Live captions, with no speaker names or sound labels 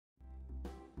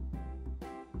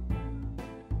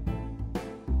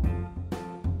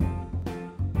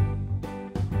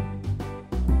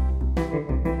So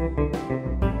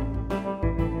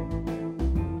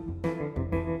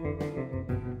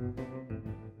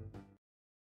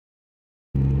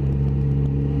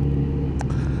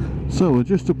we're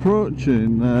just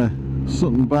approaching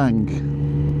Sutton Bank,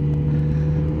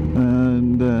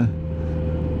 and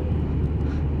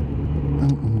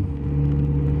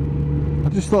I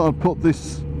just thought I'd put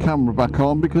this camera back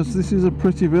on because this is a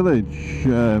pretty village,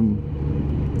 and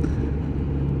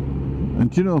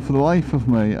do you know, for the life of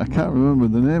me I can't remember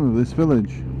the name of this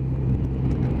village.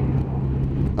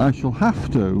 I shall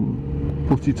have to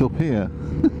put it up here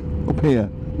up here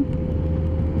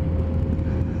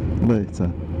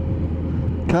later.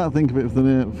 Can't think of it for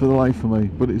the life of me,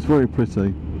 but it's very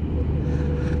pretty.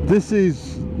 This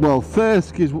is, well,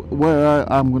 Thirsk is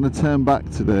where I'm going to turn back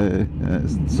today.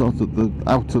 It's sort of the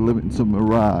outer limits of my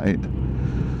ride,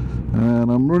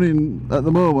 and I'm running at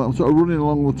the moment. I'm sort of running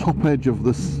along the top edge of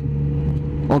this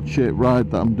odd-shaped ride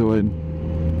that I'm doing.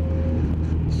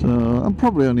 So I'm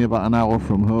probably only about an hour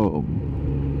from home,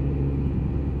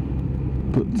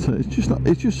 but it's just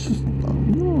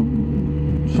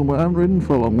somewhere I haven't ridden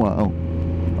for a long while.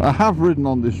 I have ridden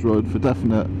on this road for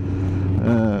definite,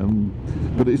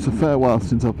 but it's a fair while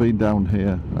since I've been down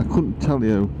here. I couldn't tell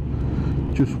you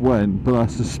just when, but I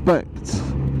suspect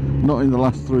not in the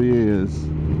last 3 years.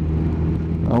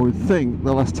 I would think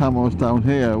the last time I was down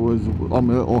here was on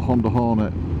my little Honda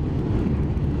Hornet,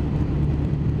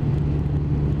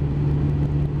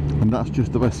 and that's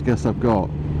just the best guess I've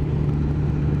got.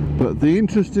 But the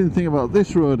interesting thing about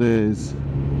this road is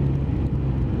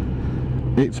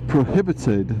it's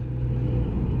prohibited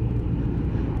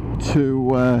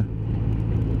to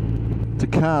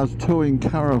cars towing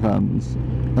caravans,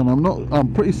 and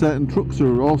I'm pretty certain trucks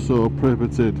are also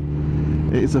prohibited.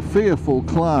 It's a fearful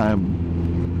climb,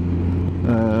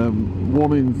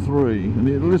 1 in 3, and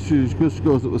it literally just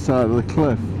goes up the side of the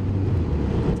cliff.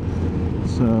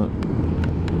 So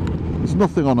there's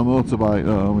nothing on a motorbike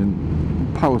though. I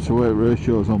mean, power to weight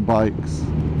ratios on bikes.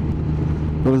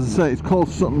 But as I say, it's called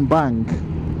Sutton Bank.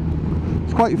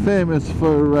 It's quite famous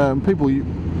for people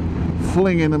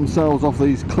flinging themselves off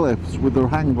these cliffs with their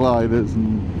hang gliders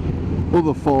and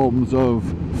other forms of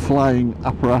flying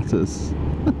apparatus.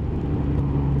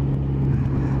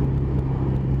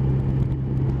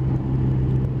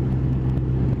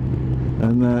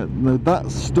 And that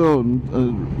stone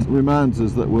reminds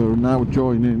us that we're now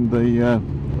joining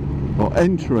or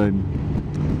entering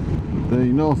the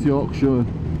North Yorkshire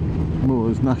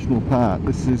Moors National Park.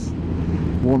 This is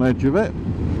one edge of it.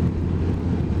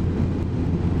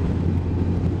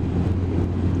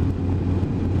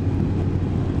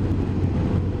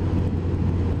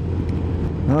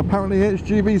 And apparently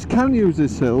HGVs can use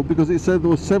this hill because it said there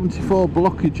were 74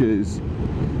 blockages,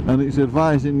 and it's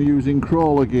advising using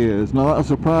crawler gears. Now that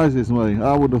surprises me.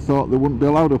 I would have thought they wouldn't be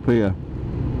allowed up here.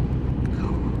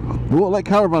 They won't let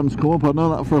caravans come up, I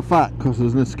know that for a fact, because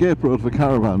there's an escape road for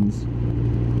caravans.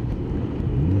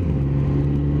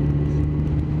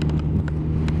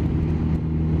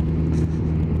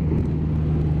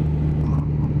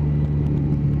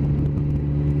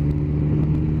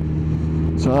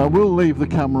 So I will leave the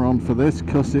camera on for this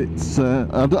because it's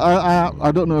I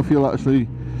don't know if you'll actually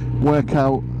work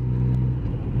out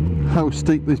how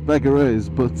steep this beggar is,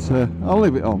 but I'll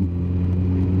leave it on.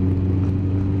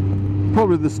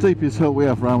 Probably the steepest hill we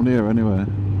have around here anyway.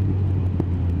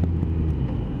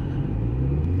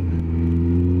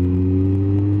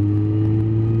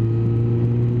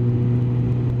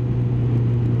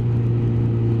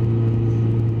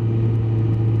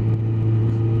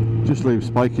 Just leave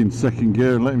Spike in second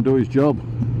gear and let him do his job.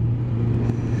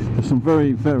 There's some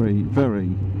very, very, very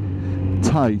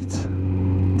tight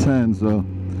turns though,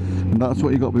 and that's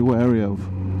what you've got to be wary of.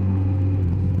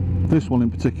 This one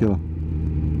in particular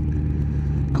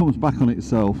comes back on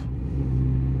itself.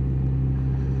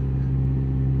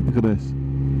 Look at this.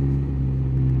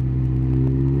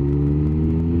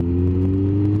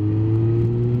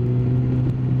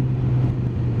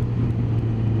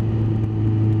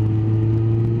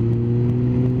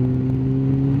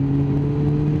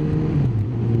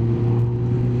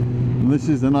 This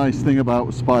is the nice thing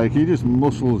about Spike, he just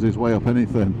muscles his way up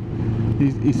anything.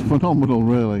 He's phenomenal,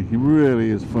 really. He really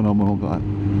is phenomenal.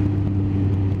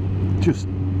 Just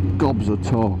gobs of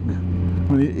torque.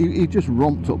 I mean, he just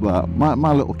romped up that.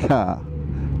 My little car.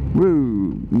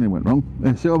 Woo! And it went wrong.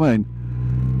 You see what I mean?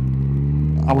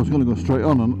 I was going to go straight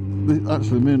on, and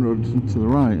actually the main road to the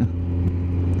right.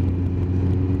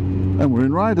 And we're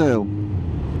in Rydale.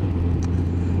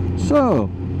 So,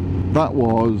 that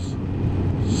was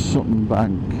Sutton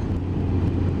Bank.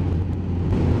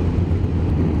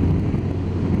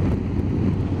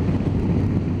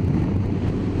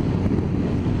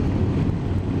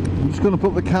 just going to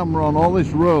put the camera on all this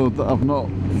road that I've not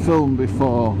filmed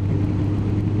before,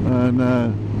 and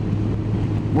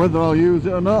whether I'll use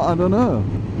it or not, I don't know,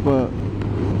 but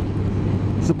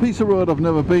it's a piece of road I've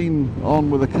never been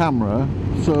on with a camera,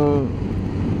 so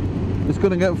it's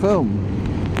going to get filmed.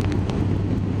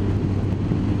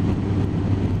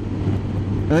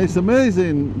 And it's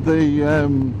amazing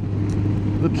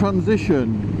the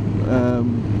transition.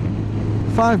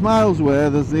 5 miles away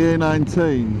there's the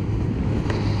A19,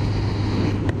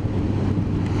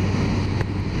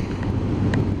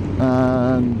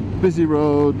 and busy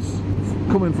roads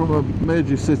coming from a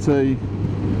major city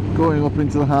going up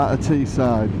into the heart of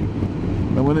Teesside,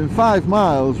 and within 5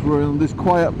 miles we're in this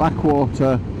quiet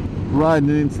backwater riding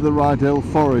into the Rydale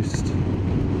forest,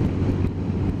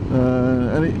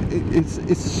 and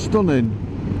it's stunning.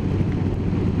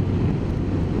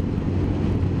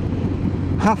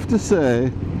 Have to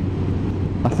say,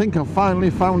 I think I've finally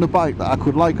found a bike that I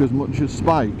could like as much as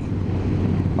Spike.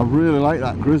 I really like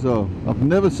that Grizzle. I've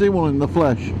never seen one in the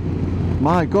flesh.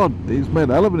 My God, it's made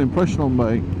a hell of an impression on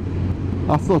me.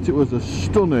 I thought it was a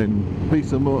stunning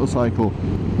piece of motorcycle.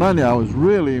 Mind you, I was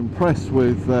really impressed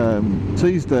with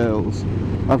Teasdales.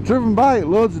 I've driven by it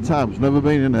loads of times, never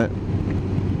been in it.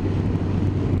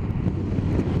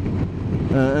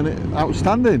 And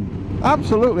outstanding,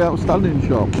 absolutely outstanding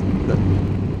shop.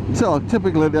 So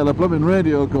typically they had a blooming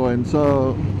radio going,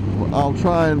 so I'll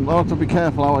have to be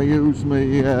careful how I use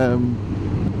me.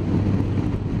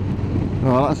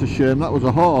 Oh, that's a shame, that was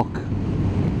a hawk.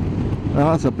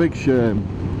 Oh, that's a big shame.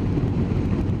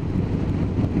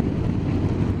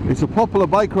 It's a popular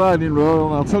bike riding road,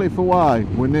 and I'll tell you for why.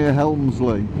 We're near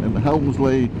Helmsley, and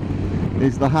Helmsley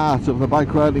is the heart of the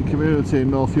bike riding community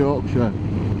in North Yorkshire.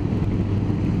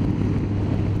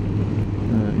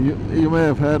 You may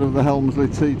have heard of the Helmsley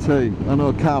TT. I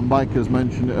know Cam Bikers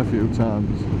mentioned it a few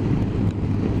times.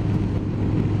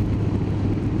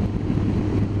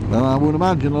 And I would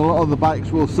imagine a lot of the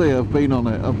bikes we'll see have been on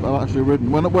it. I've actually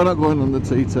ridden. We're not going on the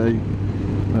TT.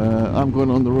 I'm going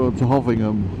on the road to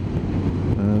Hovingham,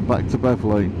 back to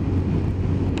Beverley.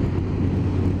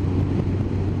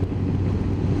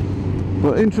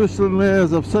 But interestingly,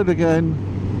 as I've said again,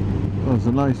 there's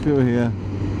a nice view here.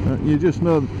 You just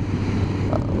know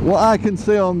what I can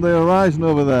see on the horizon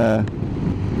over there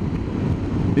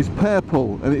is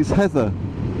purple, and it's heather.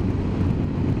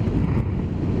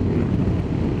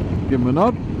 Give him a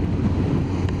nod.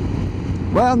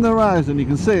 Right on the horizon you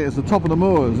can see it, it's the top of the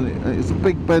moors, and it's a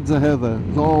big beds of heather.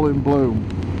 It's all in bloom.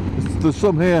 There's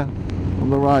some here on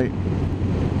the right.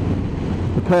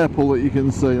 The purple that you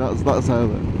can see, that's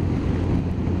heather.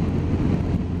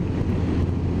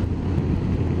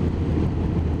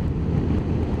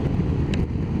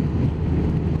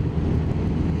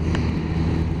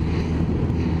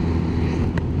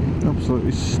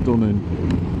 Absolutely stunning.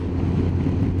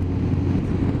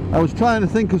 I was trying to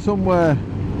think of somewhere.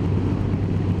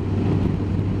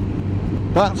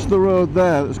 That's the road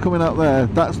there that's coming out there.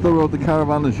 That's the road the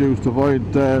caravanners used to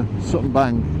avoid Sutton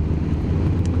Bank.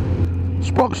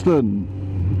 Sproxton.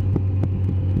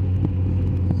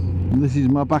 And this is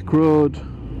my back road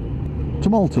to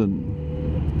Malton.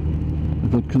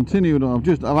 If I'd continued on,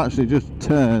 I've actually just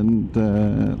turned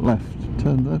left.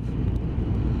 Turn left.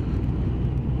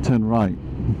 Turn right.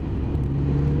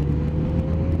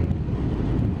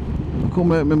 I couldn't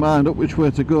make my mind up which way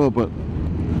to go, but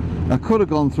I could have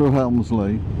gone through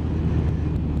Helmsley,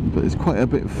 but it's quite a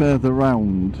bit further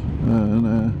round, and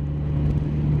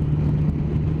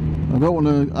I don't want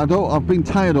to. I've been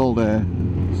tired all day,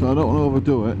 so I don't want to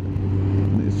overdo it.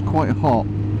 And it's quite hot,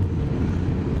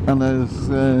 and there's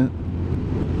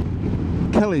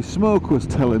Kelly Smoke was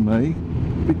telling me,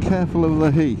 be careful of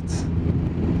the heat.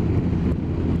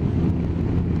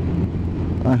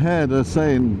 I heard her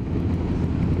saying,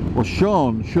 well,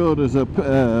 Sean showed us a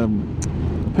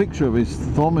picture of his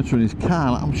thermometer in his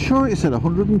car. I'm sure it said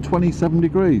 127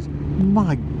 degrees.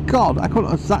 My God, I couldn't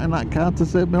have sat in that car to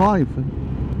save my life.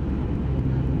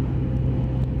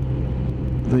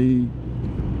 The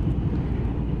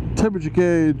temperature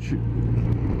gauge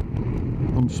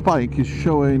on Spike is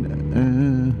showing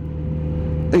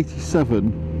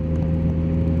 87,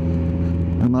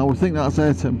 and I would think that's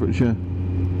air temperature.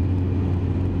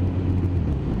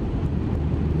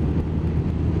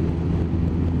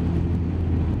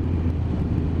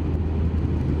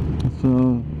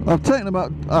 So I've taken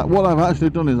about, what I've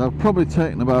actually done is I've probably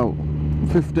taken about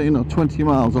 15 or 20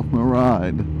 miles off my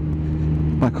ride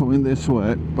by coming this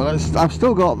way, but I've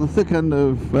still got the thick end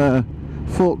of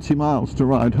 40 miles to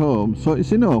ride home, so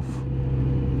it's enough.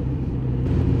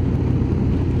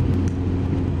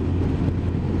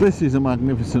 This is a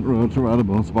magnificent road to ride a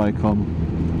motorbike on.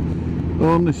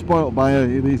 only spoilt by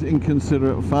these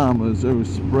inconsiderate farmers who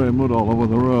spray mud all over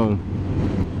the road.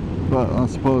 But I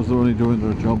suppose they're only doing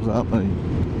their jobs, aren't they?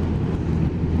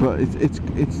 But it's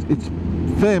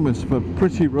famous for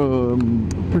pretty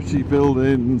pretty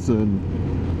buildings and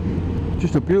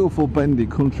just a beautiful bendy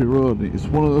country road. It's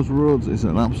one of those roads. It's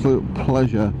an absolute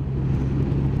pleasure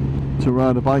to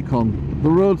ride a bike on. The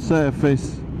road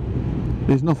surface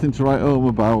is nothing to write home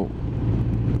about,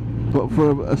 but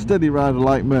for a steady rider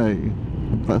like me,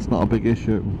 that's not a big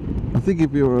issue. I think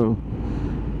if you're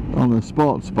on a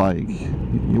sports bike,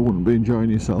 you wouldn't be enjoying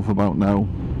yourself about now.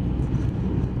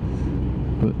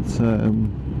 But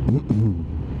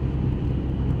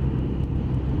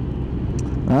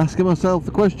asking myself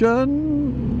the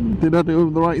question, did I do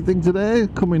the right thing today,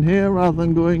 coming here rather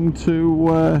than going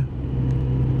to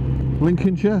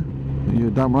Lincolnshire?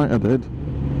 You're damn right I did.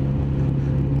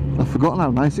 I've forgotten how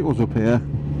nice it was up here.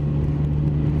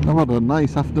 I've had a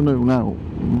nice afternoon now.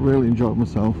 Really enjoyed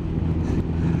myself.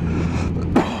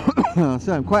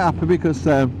 So I'm quite happy because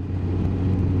I'm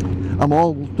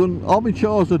all done. All my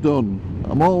chores are done.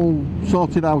 I'm all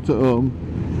sorted out at home.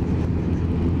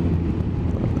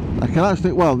 I can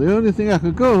actually, well, the only thing I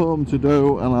could go home to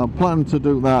do, and I plan to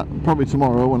do that probably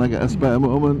tomorrow when I get a spare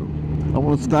moment, I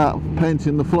want to start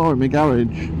painting the floor in my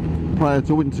garage prior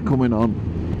to winter coming on.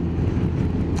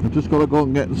 I've just got to go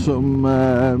and get some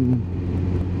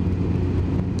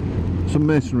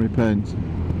masonry paint.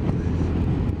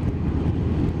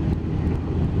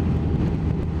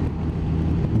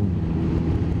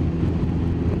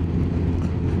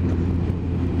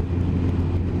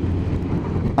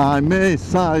 I may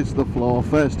size the floor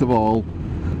first of all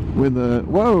with a,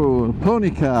 whoa,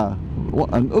 pony car.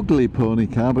 What an ugly pony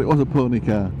car, but it was a pony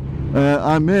car.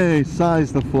 I may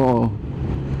size the floor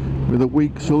with a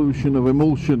weak solution of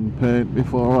emulsion paint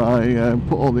before I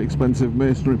put all the expensive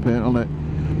masonry paint on it,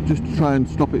 just to try and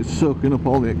stop it soaking up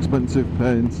all the expensive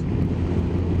paint.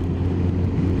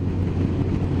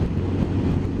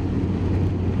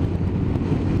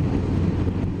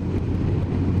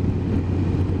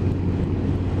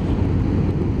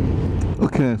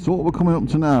 Okay, so what we're coming up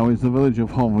to now is the village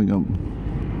of Hovingham.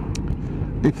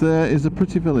 If there is a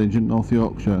pretty village in North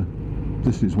Yorkshire,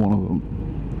 this is one of them.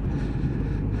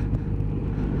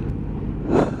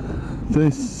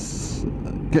 This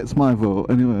gets my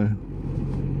vote anyway.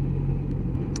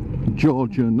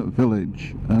 Georgian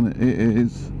village, and it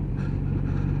is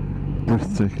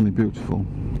breathtakingly beautiful.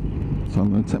 So I'm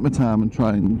going to take my time and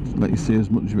try and let you see as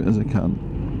much of it as I can.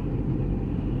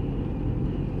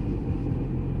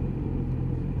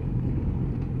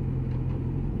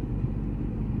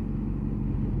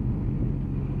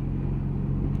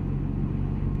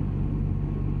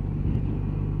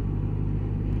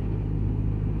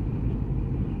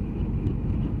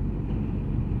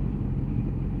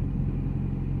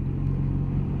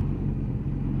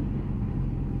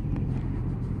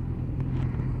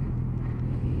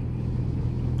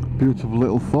 Beautiful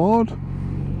little ford.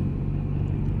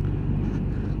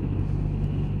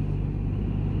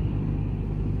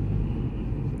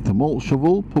 The Malt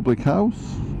Shovel public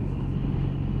house.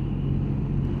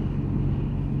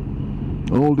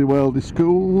 Oldie Weldy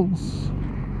schools.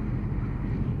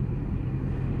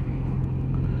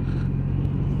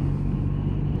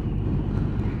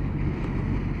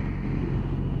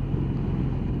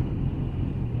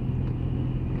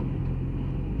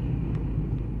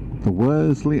 The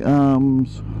Worsley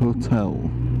Arms Hotel.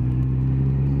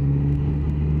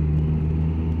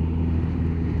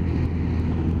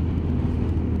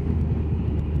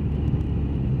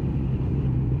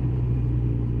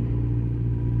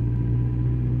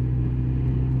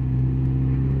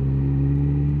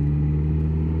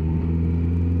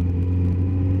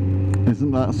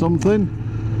 Isn't that something?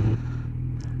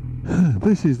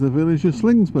 This is the village of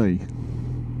Slingsby,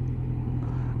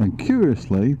 and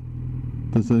curiously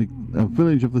there's a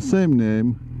village of the same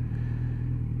name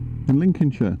in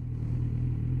Lincolnshire.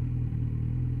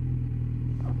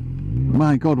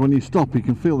 My God, when you stop you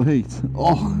can feel the heat.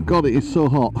 Oh God, it is so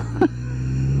hot.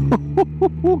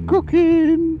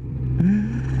 Cooking!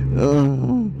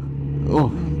 Oh,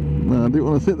 no, I didn't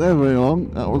want to sit there very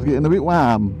long. I was getting a bit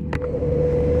warm.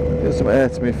 Get some air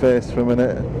to my face for a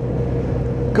minute.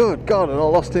 Good God, and I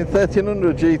lost in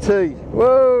 1300 GT.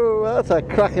 Whoa, that's a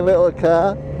cracking little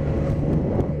car.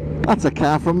 That's a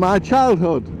car from my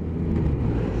childhood.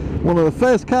 One of the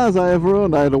first cars I ever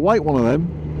owned. I had a white one of them.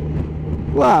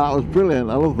 Wow, that was brilliant.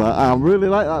 I love that. I really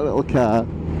like that little car.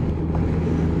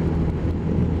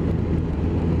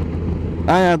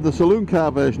 I had the saloon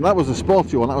car version. That was a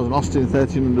sporty one. That was an Austin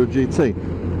 1300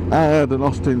 GT. I had an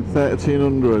Austin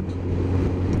 1300.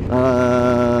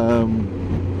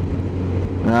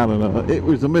 I don't know, it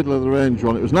was the middle of the range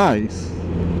one. It was nice.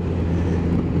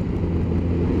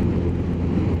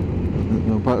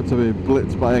 I'm about to be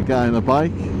blitzed by a guy on a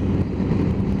bike.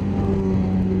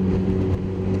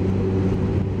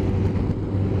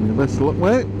 Best of luck,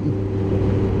 mate.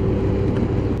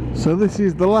 So this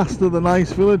is the last of the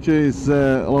nice villages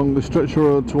along the stretch of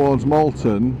road towards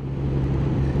Malton,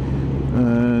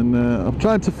 and I've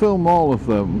tried to film all of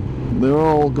them. They're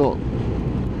all got,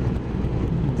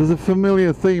 there's a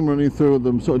familiar theme running through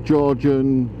them, sort of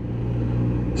Georgian,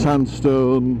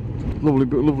 sandstone,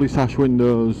 lovely sash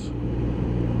windows,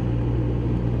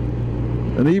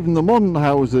 and even the modern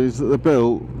houses that they're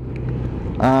built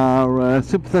are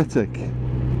sympathetic.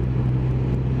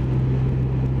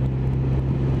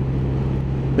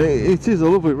 It is a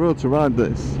lovely road to ride,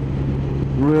 this.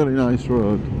 Really nice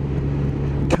road.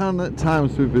 Can at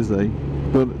times be busy,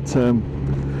 but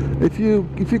if you're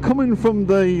coming from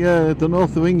the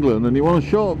north of England and you want a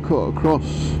shortcut across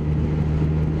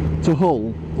to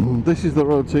Hull, this is the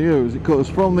road to use. It goes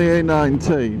from the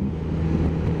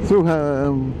A19 through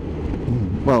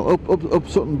well, up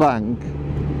Sutton Bank,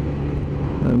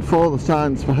 and follow the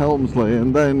signs for Helmsley,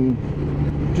 and then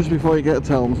just before you get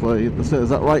to Helmsley, there's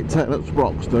that right turn up to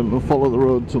Broxton, and follow the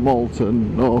road to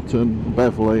Malton, Norton,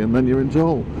 Beverley, and then you're into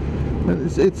Hull. And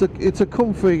it's a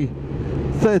comfy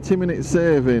 30-minute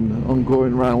saving on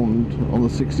going round on the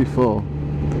 64,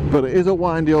 but it is a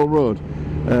windy old road.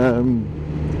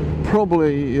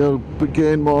 Probably you'll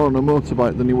gain more on a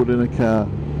motorbike than you would in a car.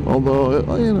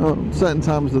 Although, you know, certain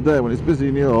times of the day when it's busy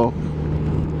in York,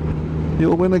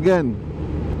 you'll win again.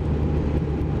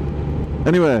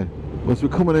 Anyway, as we're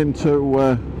coming into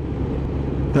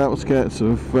the outskirts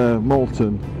of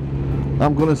Malton,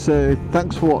 I'm going to say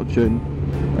thanks for watching,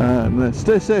 and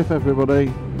stay safe, everybody.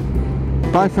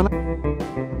 Bye for now.